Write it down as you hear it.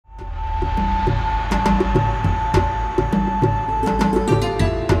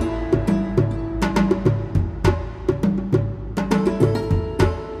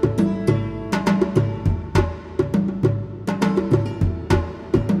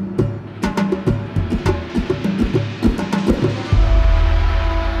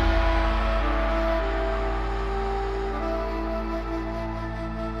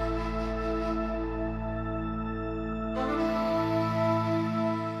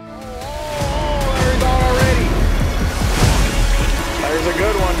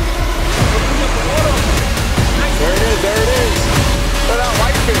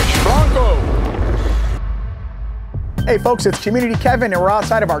Hey folks, it's Community Kevin and we're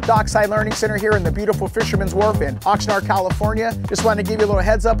outside of our Dockside Learning Center here in the beautiful Fisherman's Wharf in Oxnard, California. Just wanted to give you a little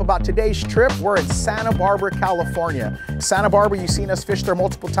heads up about today's trip. We're in Santa Barbara, California. Santa Barbara, you've seen us fish there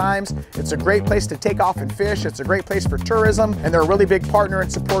multiple times. It's a great place to take off and fish. It's a great place for tourism, and they're a really big partner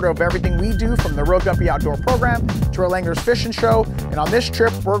and supporter of everything we do, from the Real Guppy Outdoor program to our Langlers Fishing Show. And on this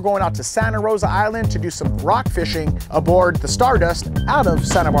trip, we're going out to Santa Rosa Island to do some rock fishing aboard the Stardust out of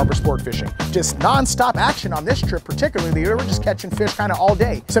Santa Barbara Sportfishing. Just non-stop action on this trip, particularly. We're just catching fish kind of all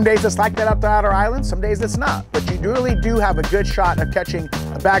day. Some days it's like that up the outer island, some days it's not. But you really do have a good shot of catching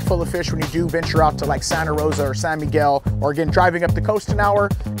a bag full of fish when you do venture out to like Santa Rosa or San Miguel, or again, driving up the coast an hour,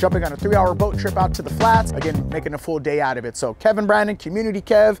 jumping on a 3-hour boat trip out to the flats, again, making a full day out of it. So Kevin Brandon, Community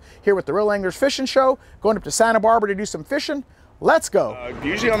Kev, here with the Real Anglers Fishing Show, going up to Santa Barbara to do some fishing. Let's go.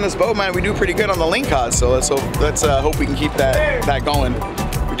 Usually on this boat, man, we do pretty good on the lingcod, so let's hope we can keep that going.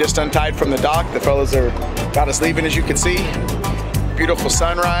 We just untied from the dock. The fellas got us leaving, as you can see. Beautiful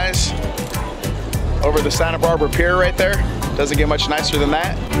sunrise over the Santa Barbara Pier right there. Doesn't get much nicer than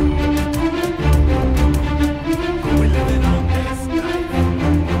that.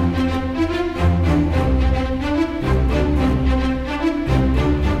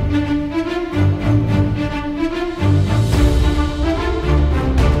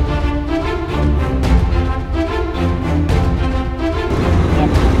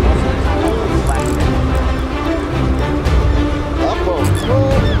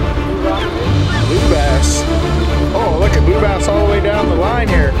 All the way down the line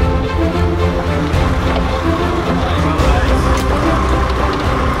here.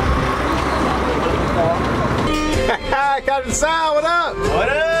 Captain Sal, what up? What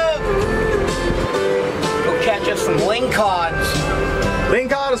up? Go catch us some lingcods.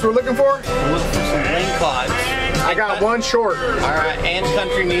 Lingcod is what we're looking for? We're looking for some lingcods. I got one short. All right, and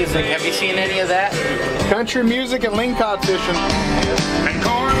country music. Have you seen any of that? Country music and lingcod fishing. And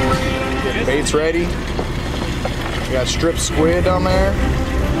corn. Bait's ready. We got stripped squid on there.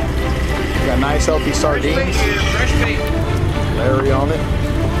 We got nice healthy sardines. Fresh bait. Larry on it.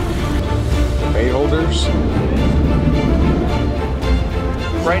 Bait holders.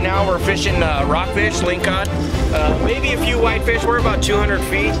 Right now we're fishing rockfish, lingcod, maybe a few whitefish. We're about 200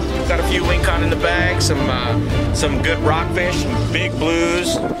 feet. Got a few lingcod in the bag, some good rockfish, some big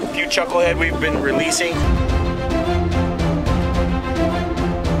blues, a few chucklehead we've been releasing.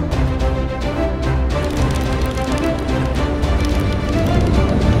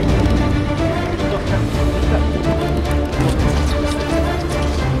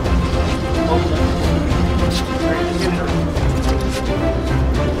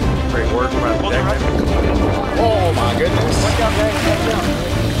 Oh my goodness.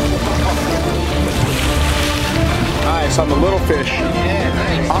 Nice on the little fish. Yeah,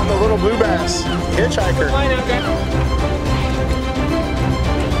 nice. On the little blue bass. Hitchhiker.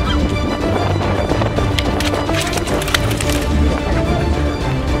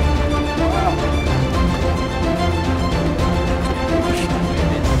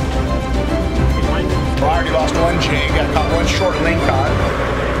 Well, I already lost one jig. I caught one short lingcod.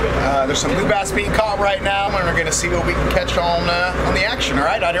 There's some blue bass being caught right now, and we're going to see what we can catch on the action, all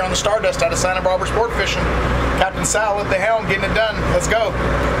right? Out here on the Stardust out of Santa Barbara Sportfishing. Captain Sal at the helm, getting it done. Let's go.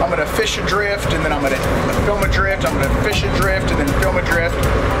 I'm going to fish a drift, and then I'm going to film a drift. I'm going to fish a drift, and then film a drift.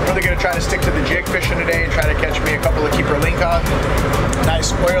 I'm really going to try to stick to the jig fishing today and try to catch me a couple of keeper lingcod.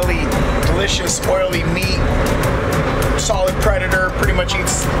 Nice, oily, delicious, oily meat. Solid predator, pretty much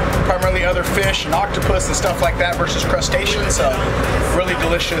eats primarily other fish and octopus and stuff like that versus crustaceans. So really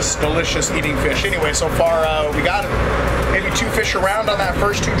delicious eating fish. Anyway, so far we got maybe 2 fish around on that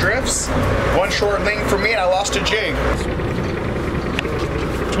first 2 drifts. One short ling for me, and I lost a jig.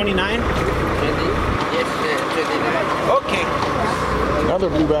 29? Okay. Another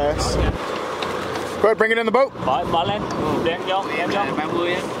blue bass. Go ahead, bring it in the boat.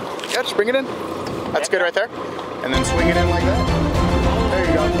 Yeah, just bring it in. That's good right there. And then swing it in like that. There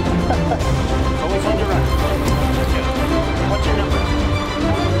you go. Always on your right. What's your number?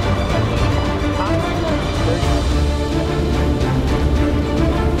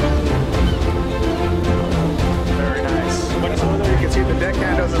 Very nice. You can see the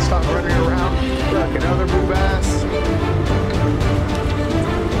deckhand doesn't stop running around. Look, another blue bass.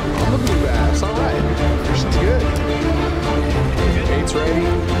 On the blue bass, all right. Fishing's good. Bait's ready.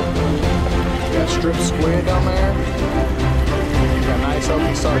 Got stripped squid on there. Got nice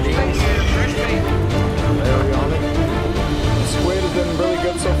healthy sardines. Larry on it. The squid has been really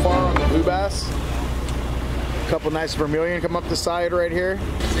good so far on the blue bass. A couple nice vermilion come up the side right here.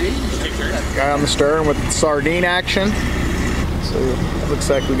 Guy on the stern with sardine action. So it looks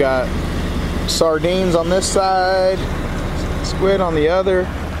like we got Sardines on this side, squid on the other.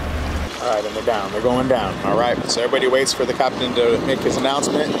 All right, and they're down, they're going down. All right, so everybody waits for the captain to make his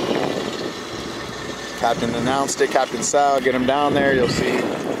announcement. Captain announced it, Captain Sal, get him down there. You'll see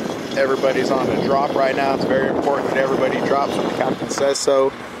everybody's on a drop right now. It's very important that everybody drops when the captain says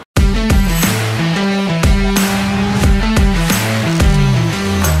so.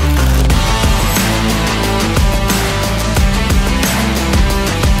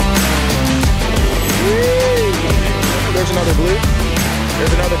 There's another blue.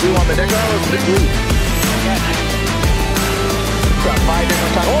 There's another blue on the deck. Oh, it's a big blue. Got 5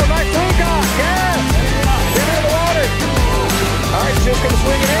 different types. Oh, nice blue guy. Yeah. Get into the water. All right, just gonna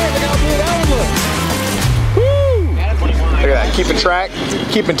swing it in. Look how blue that one looks. Woo! Look at that. Keeping track,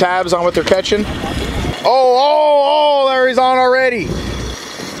 keeping tabs on what they're catching. Oh, there he's on already.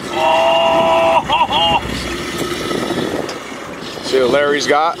 See what Larry's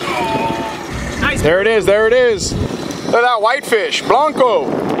got. There it is, there it is. Look at that whitefish, Blanco.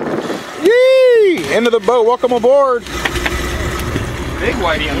 Yee! Into the boat, welcome aboard. Big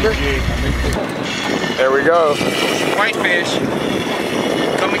whitey on the jig. There we go. Whitefish.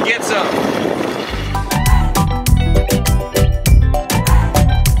 Come and get some.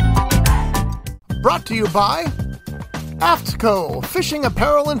 Brought to you by AFTCO Fishing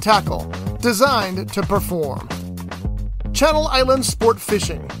Apparel and Tackle, designed to perform. Channel Island Sport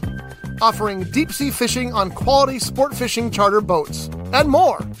Fishing, offering deep-sea fishing on quality sport fishing charter boats, and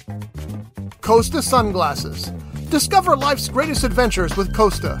more. Costa Sunglasses. Discover life's greatest adventures with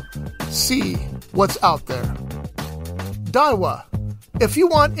Costa. See what's out there. Daiwa. If you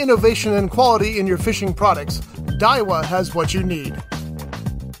want innovation and quality in your fishing products, Daiwa has what you need.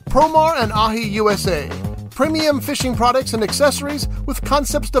 Promar and Ahi USA. Premium fishing products and accessories with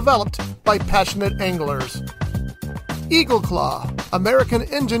concepts developed by passionate anglers. Eagle Claw, American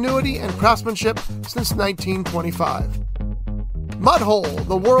ingenuity and craftsmanship since 1925. Mudhole,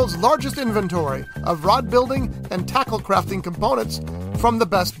 the world's largest inventory of rod building and tackle crafting components from the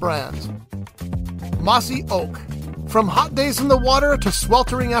best brands. Mossy Oak, from hot days in the water to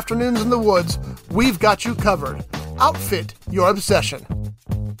sweltering afternoons in the woods, we've got you covered. Outfit your obsession.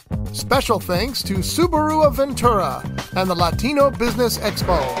 Special thanks to Subaru of Ventura and the Latino Business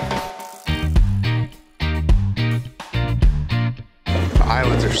Expo. The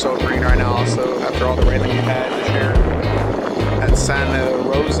islands are so green right now also, after all the rain that we had this year. That's Santa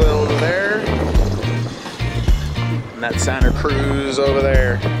Rosa over there. And that's Santa Cruz over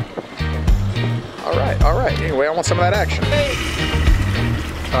there. All right. Anyway, I want some of that action.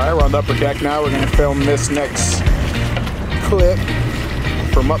 All right, we're on the upper deck now. We're gonna film this next clip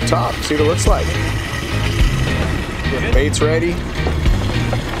from up top. See what it looks like. Get the baits ready.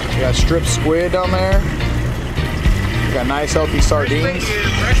 We got strip squid down there. We got nice healthy sardines.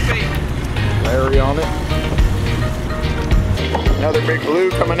 Fresh bait. Larry on it. Another big blue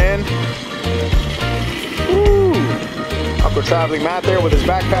coming in. Woo! Uncle traveling Matt there with his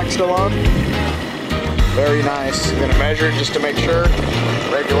backpack still on. Very nice. Gonna measure it just to make sure.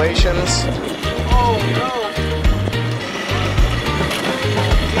 Regulations. Oh no.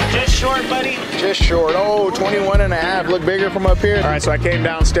 Just short, buddy. Just short. Oh, 21 and a half. Look bigger from up here. All right, so I came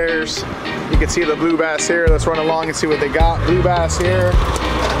downstairs. You can see the blue bass here. Let's run along and see what they got. Blue bass here.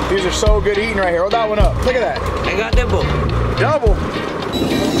 These are so good eating right here. Hold that one up. Look at that. I got double. Double.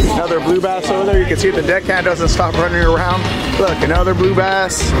 Another blue bass over there. You can see the deckhand doesn't stop running around. Look, another blue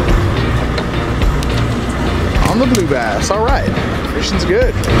bass. On the blue bass. All right. Fishing's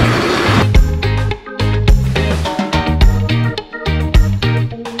good.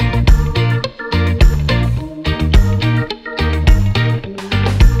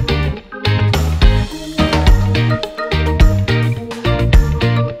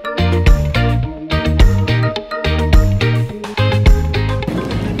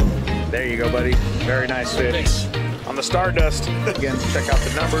 Very nice fish. On the Stardust, again, check out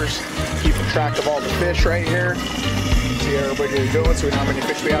the numbers, keeping track of all the fish right here. See how everybody's doing, so we know how many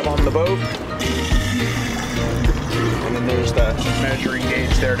fish we have on the boat. And then there's the measuring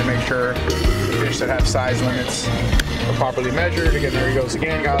gauge there to make sure the fish that have size limits are properly measured. Again, there he goes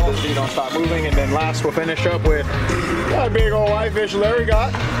again, got this, you don't stop moving. And then last we'll finish up with that big old whitefish Larry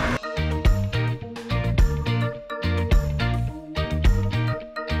got.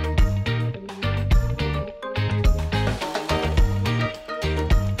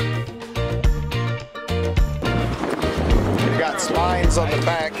 Spines on the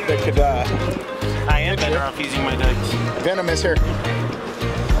back that could I am better off using my ducks. Venom is here.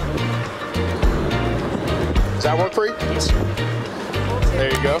 Does that work for you? Yes. There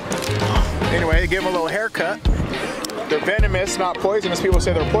you go. Anyway, give him a little haircut. They're venomous, not poisonous. People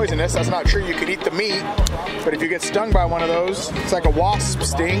say they're poisonous. That's not true. You can eat the meat, but if you get stung by one of those, it's like a wasp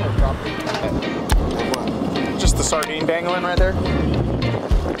sting. Just the sardine dangling right there.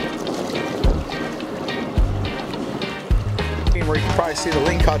 Where you can probably see the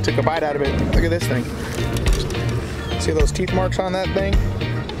lingcod took a bite out of it. Look at this thing. See those teeth marks on that thing?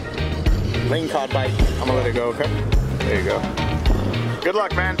 Lingcod bite. I'm gonna let it go, okay? There you go. Good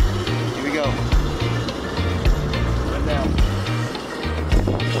luck, man. Here we go. Right down.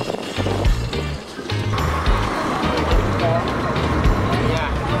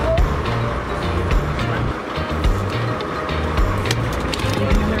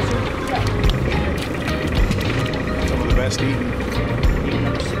 Some of the best eating.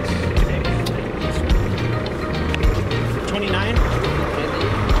 29?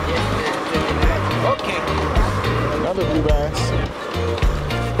 Okay. Another blue bass.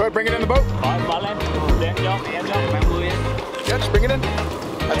 Go ahead, bring it in the boat. Yeah, just bring it in.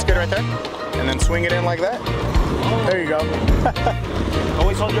 That's good right there. And then swing it in like that. There you go.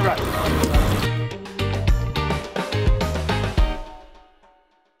 Always hold your right.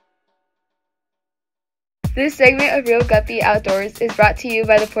 This segment of Real Guppy Outdoors is brought to you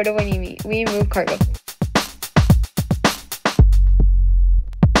by the Port of Hueneme. We move cargo.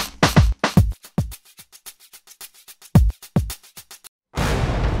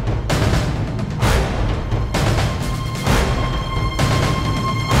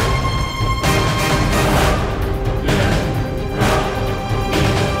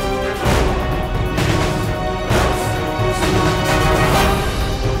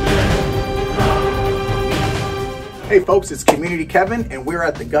 Hey folks, it's Community Kevin, and we're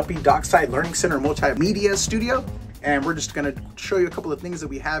at the Guppy Dockside Learning Center Multimedia Studio, and we're just gonna show you a couple of things that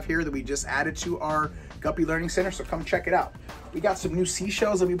we have here that we just added to our Guppy Learning Center, so come check it out. We got some new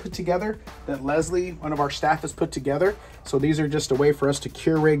seashells that we put together that Leslie, one of our staff, has put together. So these are just a way for us to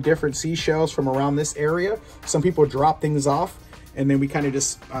cure rig different seashells from around this area. Some people drop things off, and then we kind of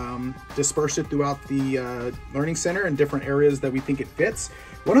just disperse it throughout the Learning Center in different areas that we think it fits.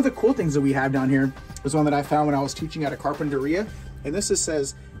 One of the cool things that we have down here is one that I found when I was teaching at a carpinteria, and this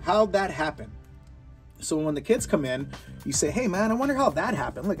says, how'd that happen? So when the kids come in, you say, hey man, I wonder how that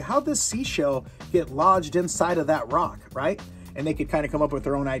happened. Look, how'd this seashell get lodged inside of that rock, right? And they could kind of come up with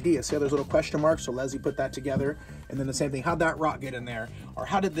their own ideas. See how there's little question marks? So Leslie put that together. And then the same thing, how'd that rock get in there? Or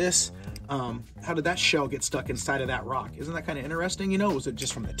how did that shell get stuck inside of that rock? Isn't that kind of interesting? You know, was it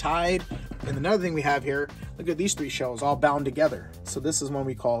just from the tide? And another thing we have here, look at these three shells all bound together. So this is one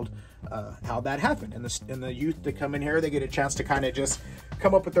we called how that happened. And the youth that come in here, they get a chance to kind of just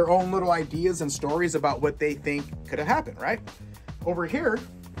come up with their own little ideas and stories about what they think could have happened, right? Over here,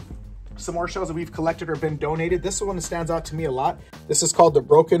 some more shells that we've collected or been donated. This one stands out to me a lot. This is called the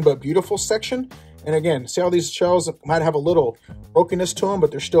Broken But Beautiful section. And again, see how these shells might have a little brokenness to them,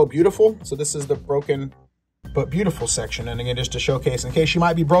 but they're still beautiful. So this is the Broken But Beautiful section. And again, just to showcase in case you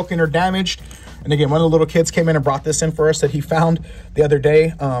might be broken or damaged. And again, one of the little kids came in and brought this in for us that he found the other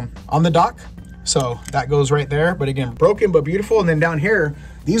day on the dock. So that goes right there. But again, Broken But Beautiful. And then down here,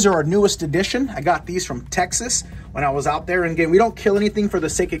 these are our newest edition. I got these from Texas when I was out there. And again, we don't kill anything for the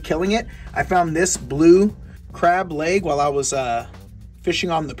sake of killing it. I found this blue crab leg while I was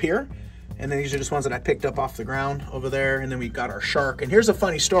fishing on the pier. And then these are just ones that I picked up off the ground over there. And then we got our shark. And here's a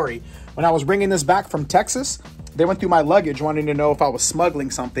funny story. When I was bringing this back from Texas, they went through my luggage wanting to know if I was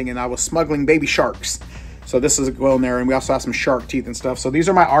smuggling something, and I was smuggling baby sharks. So this is going there, and we also have some shark teeth and stuff. So these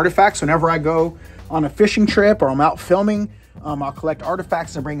are my artifacts. Whenever I go on a fishing trip or I'm out filming, I'll collect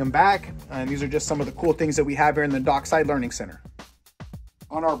artifacts and bring them back. And these are just some of the cool things that we have here in the Dockside Learning Center.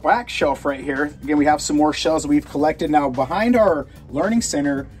 On our back shelf right here, again, we have some more shells that we've collected. Now behind our Learning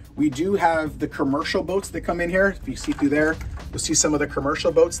Center, we do have the commercial boats that come in here. If you see through there, you'll see some of the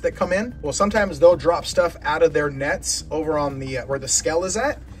commercial boats that come in. Well, sometimes they'll drop stuff out of their nets over on the where the scale is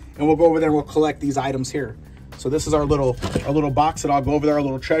at, and we'll go over there and we'll collect these items here. So this is our little box that I'll go over there, our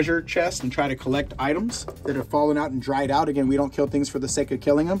little treasure chest, and try to collect items that have fallen out and dried out. Again, we don't kill things for the sake of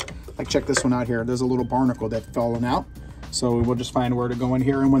killing them. Like check this one out here. There's a little barnacle that's fallen out. So we'll just find where to go in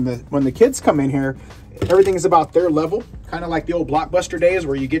here. And when the kids come in here, everything is about their level, kind of like the old Blockbuster days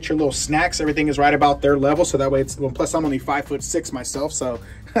where you get your little snacks. Everything is right about their level. So that way it's, well, plus I'm only 5'6" myself. So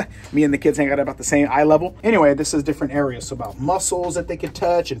me and the kids hang out about the same eye level. Anyway, this is different areas. So about mussels that they can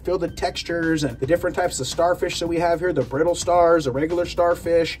touch and feel the textures and the different types of starfish that we have here, the brittle stars, the regular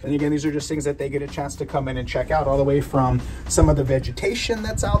starfish. And again, these are just things that they get a chance to come in and check out, all the way from some of the vegetation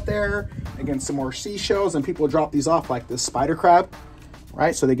that's out there. Again, some more seashells, and people drop these off like this spider crab,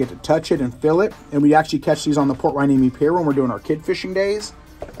 right? So they get to touch it and feel it. And we actually catch these on the Port Hueneme Pier when we're doing our kid fishing days.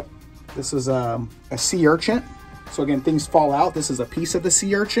 This is a sea urchin. So again, things fall out. This is a piece of the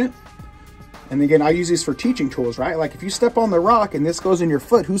sea urchin. And again, I use these for teaching tools, right? Like if you step on the rock and this goes in your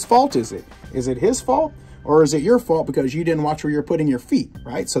foot, whose fault is it? Is it his fault? Or is it your fault because you didn't watch where you're putting your feet,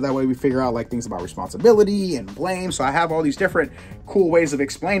 right? So that way we figure out like things about responsibility and blame. So I have all these different cool ways of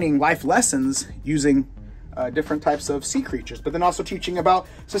explaining life lessons using different types of sea creatures, but then also teaching about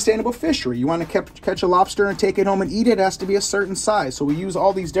sustainable fishery. You want to catch a lobster and take it home and eat it, it has to be a certain size. So we use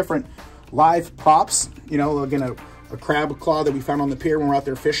all these different live props, you know, again, a crab claw that we found on the pier when we're out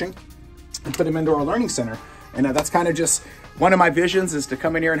there fishing, and put them into our learning center. And that's kind of just one of my visions, is to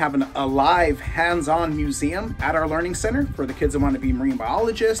come in here and have a live hands-on museum at our learning center for the kids that want to be marine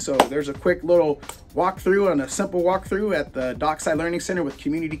biologists. So there's a quick little walkthrough and a simple walkthrough at the Dockside Learning Center with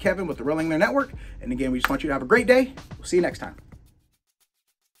Community Kevin with the Real Angler Network. And again, we just want you to have a great day. We'll see you next time.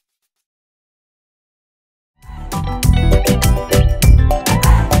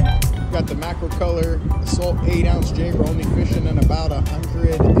 Got the macro color Assault 8-ounce jig. We're only fishing in about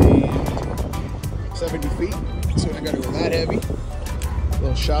 170 feet. So I gotta go that heavy. A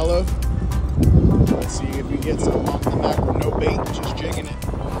little shallow. Let's see if we get some off the macro, no bait, just jigging it.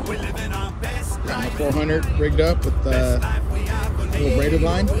 Got my 400 rigged up with the little braided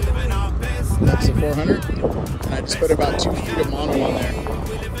line. That's the 400. And I just put about 2 feet of mono on there,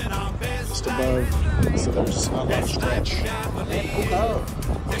 just above, so there's not a lot of stretch. Oh.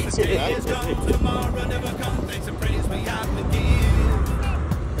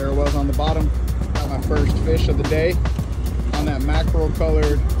 There it was on the bottom. Got my first fish of the day on that mackerel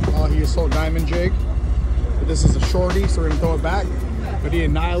colored Ahi Assault diamond jig. But this is a shorty, so we're gonna throw it back. But he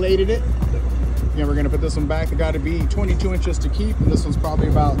annihilated it. Again, we're gonna put this one back. It got to be 22 inches to keep, and this one's probably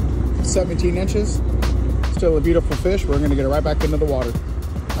about 17 inches. Still a beautiful fish. We're gonna get it right back into the water.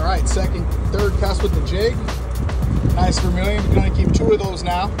 All right, third cast with the jig. Nice vermilion. We can only keep 2 of those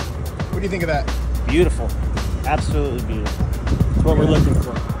now. What do you think of that? Beautiful. Absolutely beautiful. That's what we're looking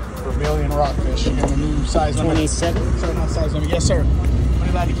for. Vermilion rockfish. You got a new size limit. 27? Sorry, not size limit. Yes, sir. We're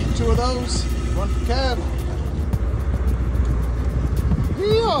allowed to keep 2 of those. 1 for Kev.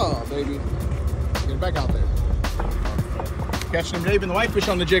 Yeah, baby. Get it back out there. Catching him, Dave, and the whitefish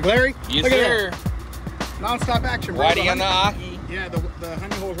on the jig. Larry? Yes, look sir. At that. Non-stop action, bro. Whitey on the Ahi. Yeah, the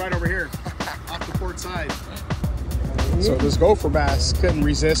honey hole's right over here, off the port side. So this gopher bass couldn't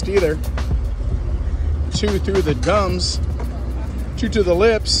resist either. 2 through the gums, 2 to the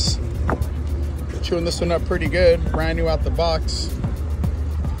lips. Chewing this one up pretty good, brand new out the box.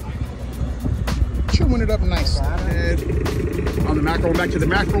 Chewing it up nice. On the mackerel, back to the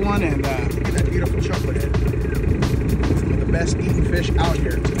mackerel one, and look at that beautiful chocolate head. Some of the best eaten fish out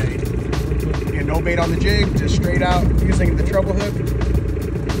here today. Again, no bait on the jig, just straight out using the treble hook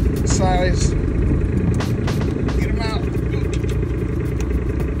size. Get him out.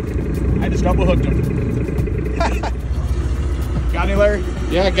 I just double hooked him. Got any, Larry?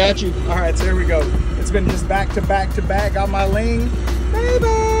 Yeah, I got you. All right, so here we go. It's been just back to back to back on my ling.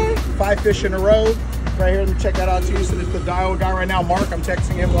 Baby! 5 fish in a row. Right here, let me check that out too. So there's the dial guy right now, Mark. I'm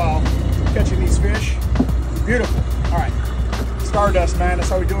texting him while catching these fish. Beautiful. All right. Stardust, man. That's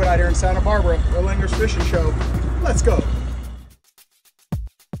how we do it out here in Santa Barbara. Real Anglers Fishing Show. Let's go.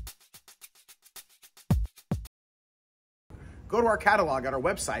 Go to our catalog at our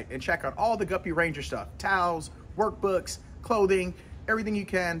website and check out all the Guppy Ranger stuff. Towels, workbooks, clothing, everything you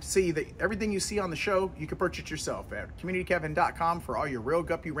can see. Everything you see on the show, you can purchase yourself at communitykevin.com for all your Real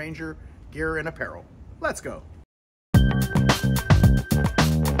Guppy Ranger gear and apparel. Let's go.